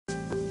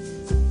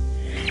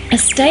A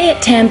stay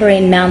at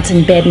Tamborine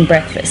Mountain Bed and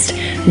Breakfast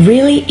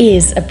really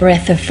is a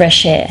breath of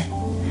fresh air.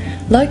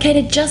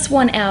 Located just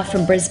 1 hour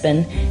from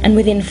Brisbane and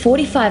within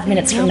 45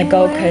 minutes from the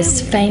Gold Coast's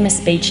famous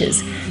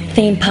beaches,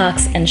 theme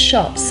parks and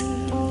shops,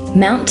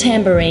 Mount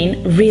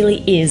Tamborine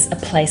really is a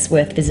place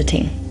worth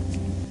visiting.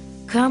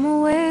 Come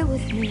away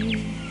with me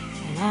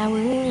and I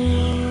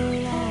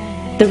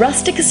will. The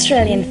rustic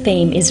Australian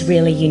theme is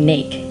really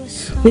unique,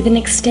 with an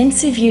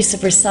extensive use of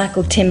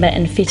recycled timber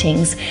and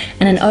fittings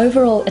and an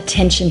overall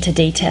attention to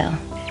detail.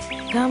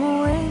 Come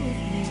away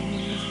with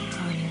me.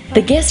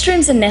 The guest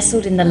rooms are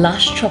nestled in the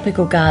lush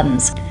tropical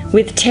gardens,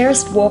 with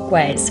terraced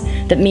walkways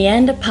that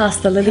meander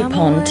past the lily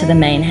pond to the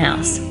main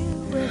house.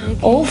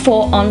 All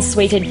 4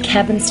 en-suited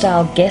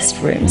cabin-style guest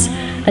rooms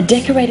are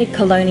decorated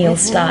colonial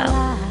style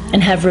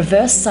and have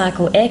reverse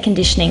cycle air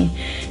conditioning,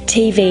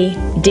 TV,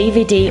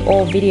 DVD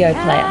or video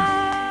player,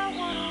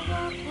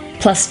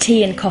 plus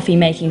tea and coffee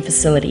making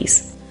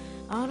facilities,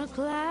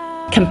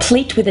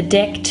 complete with a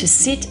deck to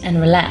sit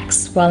and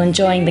relax while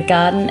enjoying the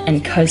garden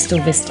and coastal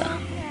vista.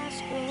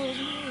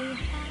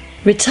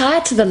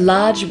 Retire to the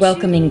large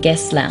welcoming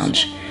guest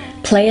lounge,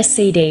 play a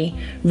CD,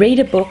 read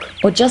a book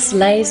or just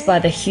laze by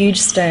the huge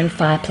stone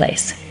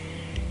fireplace.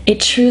 It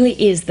truly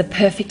is the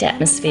perfect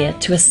atmosphere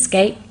to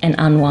escape and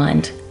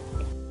unwind.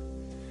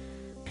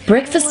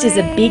 Breakfast is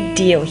a big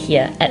deal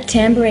here at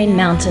Tamborine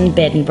Mountain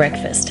Bed and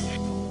Breakfast.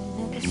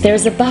 There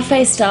is a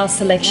buffet-style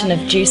selection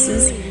of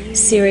juices,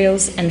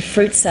 cereals and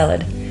fruit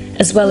salad,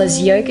 as well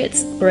as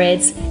yogurts,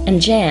 breads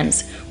and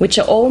jams, which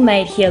are all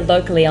made here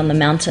locally on the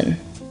mountain.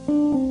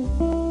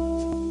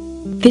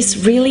 This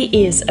really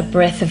is a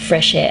breath of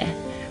fresh air,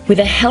 with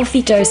a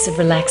healthy dose of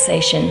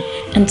relaxation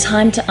and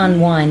time to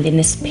unwind in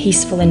this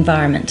peaceful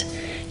environment.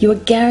 You are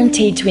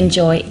guaranteed to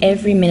enjoy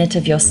every minute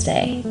of your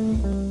stay.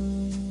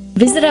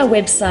 Visit our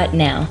website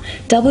now,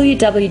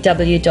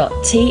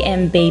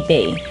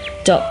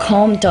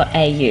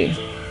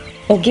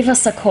 www.tmbb.com.au, or give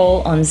us a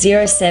call on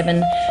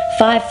 07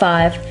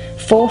 55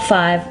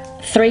 45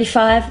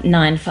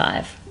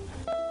 3595.